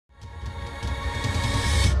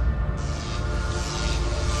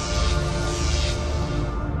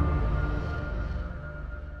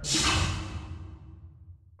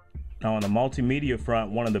Now on the multimedia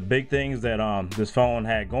front, one of the big things that this phone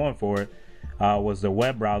had going for it was the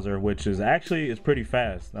web browser, which is actually pretty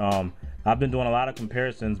fast. I've been doing a lot of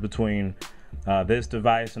comparisons between this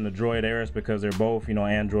device and the Droid Ares because they're both,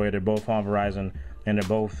 Android. They're both on Verizon, and they're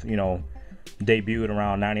both, debuted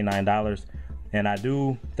around $99. And I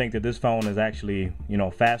do think that this phone is actually,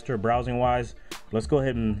 faster browsing wise. Let's go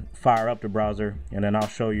ahead and fire up the browser, and then I'll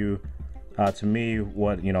show you, to me,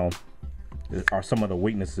 what are some of the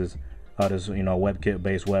weaknesses of this,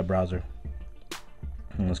 WebKit-based web browser.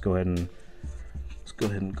 And let's go ahead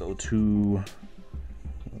and go to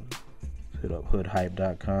hit up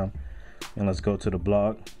hoodhype.com, and let's go to the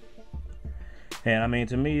blog. And I mean,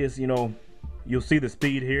 to me, it's you'll see the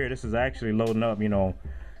speed here. This is actually loading up,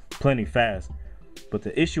 plenty fast. But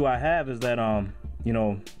the issue I have is that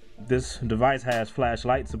this device has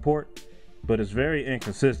flashlight support, but it's very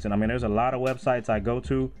inconsistent. I mean, there's a lot of websites I go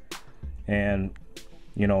to, and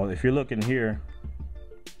if you're looking here,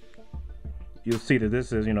 you'll see that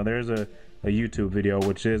this is, there's a YouTube video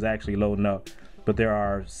which is actually loading up, but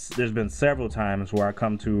there's been several times where I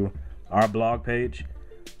come to our blog page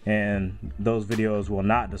and those videos will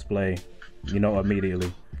not display,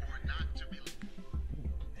 immediately.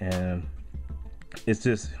 And it's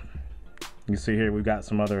just, you see here we've got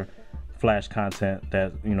some other flash content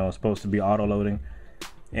that is supposed to be auto loading,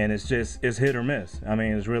 and it's hit or miss. I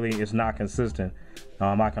mean, it's not consistent.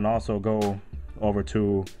 I can also go over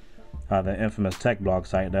to the infamous tech blog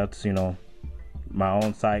site. That's my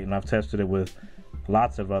own site, and I've tested it with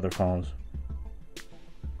lots of other phones.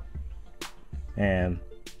 And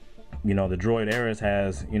the Droid Ares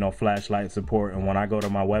has flashlight support, and when I go to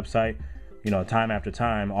my website, time after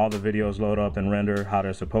time, all the videos load up and render how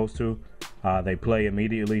they're supposed to. They play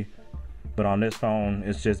immediately. But on this phone,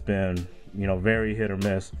 it's just been very hit or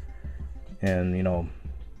miss, and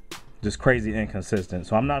just crazy inconsistent.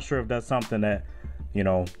 So I'm not sure if that's something that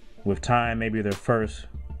with time, maybe their first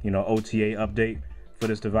OTA update for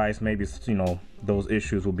this device, maybe those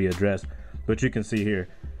issues will be addressed. But you can see here,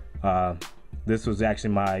 this was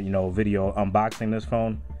actually my video unboxing this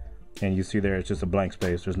phone, and you see there it's just a blank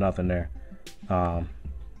space. There's nothing there.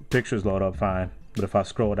 Pictures load up fine, but if I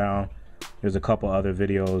scroll down, there's a couple other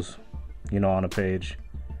videos on the page.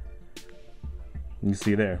 You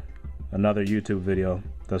see there another YouTube video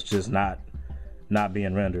that's just not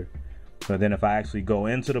being rendered. But then if I actually go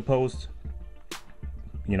into the post,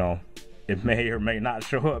 it may or may not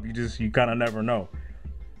show up. You kind of never know.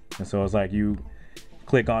 And so it's like you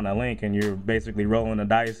click on a link and you're basically rolling the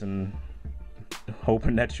dice and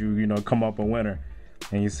hoping that you come up a winner.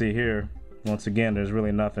 And you see here, once again, there's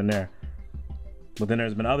really nothing there. But then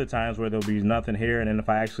there's been other times where there'll be nothing here, and then if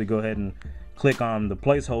I actually go ahead and click on the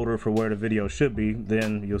placeholder for where the video should be,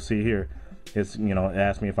 then you'll see here it's it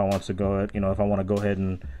asks me if I want to go ahead, if I want to go ahead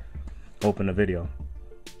and open the video,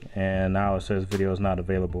 and now it says video is not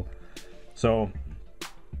available. So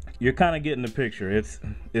you're kind of getting the picture.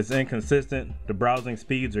 It's inconsistent. The browsing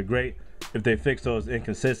speeds are great. If they fix those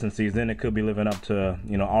inconsistencies, then it could be living up to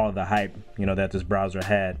all of the hype that this browser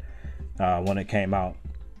had when it came out.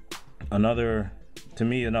 To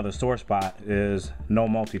me, another sore spot is no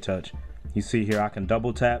multi-touch. You see here I can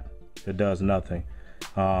double tap, it does nothing.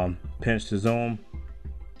 Pinch to zoom,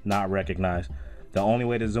 not recognized. The only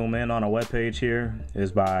way to zoom in on a web page here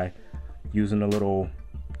is by using the little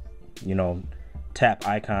tap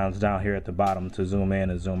icons down here at the bottom to zoom in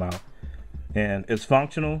and zoom out. And it's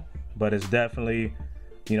functional, but it's definitely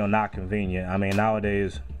not convenient. I mean,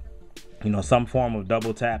 nowadays some form of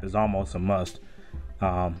double tap is almost a must.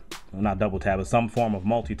 Not double tap, but some form of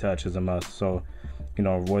multi-touch is a must. So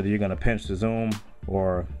whether you're going to pinch to zoom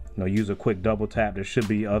or use a quick double tap, there should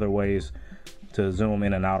be other ways to zoom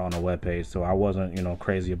in and out on a web page. So I wasn't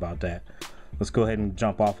crazy about that. Let's go ahead and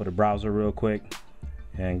jump off of the browser real quick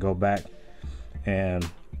and go back, and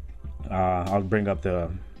I'll bring up the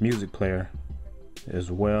music player as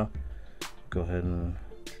well. Go ahead and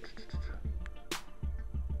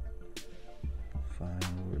find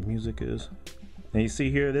where music is. And you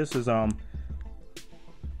see here, this is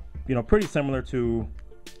pretty similar to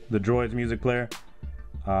the Droid's music player.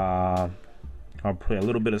 I'll play a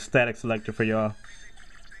little bit of static selector for y'all.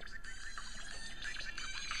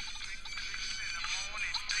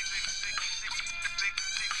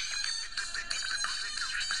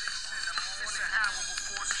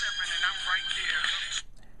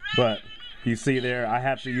 But you see there, I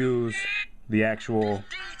have to use the actual,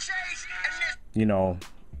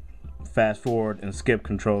 fast forward and skip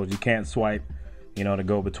controls. You can't swipe, to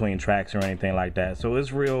go between tracks or anything like that. So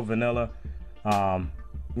it's real vanilla. The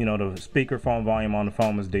speakerphone volume on the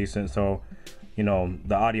phone is decent. So, you know,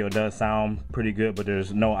 the audio does sound pretty good, but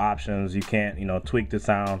there's no options. You can't, you know, tweak the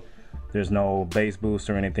sound. There's no bass boost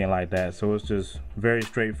or anything like that. So it's just very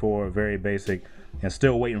straightforward, very basic, and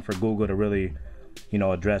still waiting for Google to really, you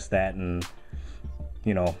know, address that and,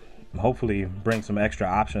 you know, hopefully bring some extra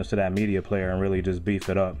options to that media player and really just beef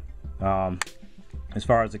it up. As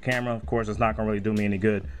far as the camera, of course, it's not gonna really do me any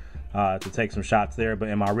good to take some shots there, but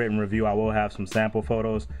in my written review, I will have some sample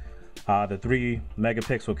photos. The 3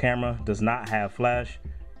 megapixel camera does not have flash,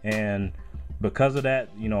 and because of that,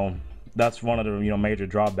 you know, that's one of the, you know, major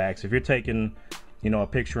drawbacks. If you're taking, you know, a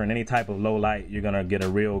picture in any type of low light, you're gonna get a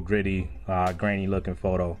real gritty, grainy looking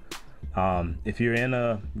photo. If you're in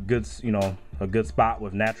a good, you know, a good spot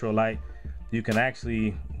with natural light, you can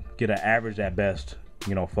actually get an average at best,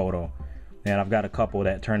 you know, photo. And I've got a couple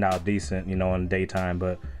that turned out decent, you know, in daytime,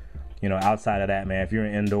 but you know, outside of that, man, if you're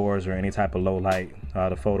indoors or any type of low light,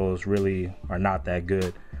 the photos really are not that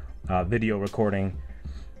good. Video recording,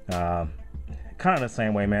 kind of the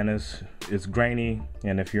same way, man. It's grainy,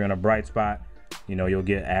 and if you're in a bright spot, you know, you'll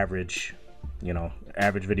get average, you know,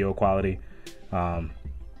 average video quality.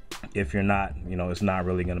 If you're not, you know, it's not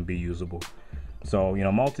really going to be usable. So, you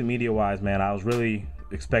know, multimedia wise, man, I was really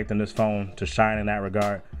expecting this phone to shine in that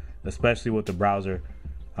regard, especially with the browser.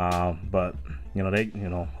 But you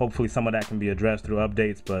know, hopefully some of that can be addressed through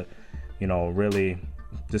updates, but you know, really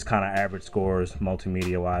just kind of average scores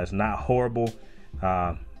multimedia wise. Not horrible,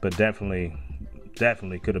 but definitely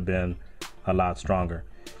could have been a lot stronger.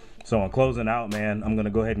 So in closing out, man, I'm gonna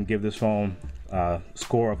go ahead and give this phone a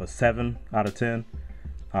score of a 7 out of 10.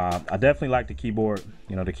 I definitely like the keyboard.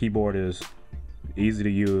 You know, the keyboard is easy to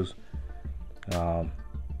use. You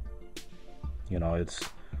know, it's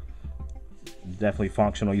definitely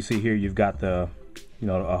functional. You see here, you've got the, you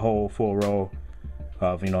know, a whole full row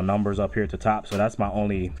of, you know, numbers up here at the top. So that's my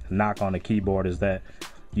only knock on the keyboard, is that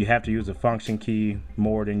you have to use a function key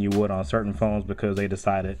more than you would on certain phones, because they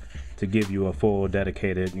decided to give you a full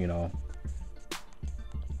dedicated, you know,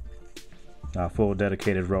 a full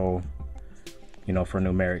dedicated row, you know, for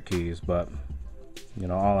numeric keys. But you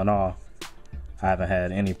know, all in all, I haven't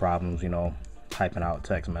had any problems, you know, typing out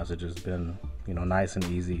text messages. It's been, you know, nice and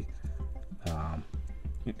easy.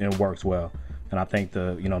 It works well, and I think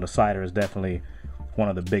the, you know, the slider is definitely one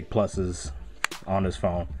of the big pluses on this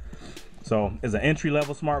phone. So as an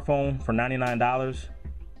entry-level smartphone for $99,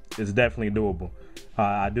 it's definitely doable.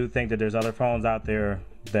 I do think that there's other phones out there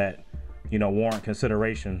that, you know, warrant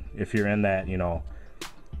consideration if you're in that, you know,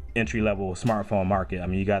 entry-level smartphone market. I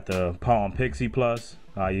mean, you got the Palm Pixie Plus,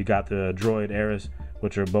 you got the Droid Ares,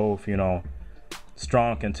 which are both, you know,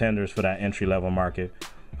 strong contenders for that entry-level market.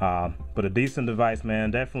 But a decent device, man.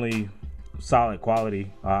 Definitely solid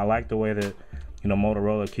quality. I like the way that, you know,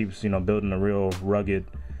 Motorola keeps, you know, building a real rugged,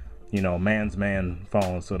 you know, man's man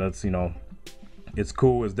phone. So that's, you know, it's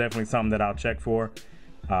cool. It's definitely something that I'll check for.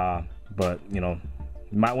 But you know,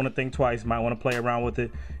 you might want to think twice. Might want to play around with it.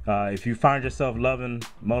 If you find yourself loving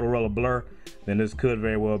Motorola Blur, then this could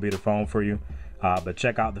very well be the phone for you. But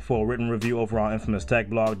check out the full written review over on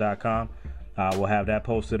infamous.techblog.com. We'll have that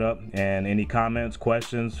posted up, and any comments,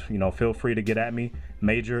 questions, you know, feel free to get at me,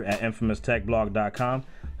 major@infamous.techblog.com.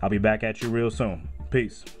 I'll be back at you real soon.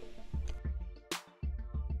 Peace.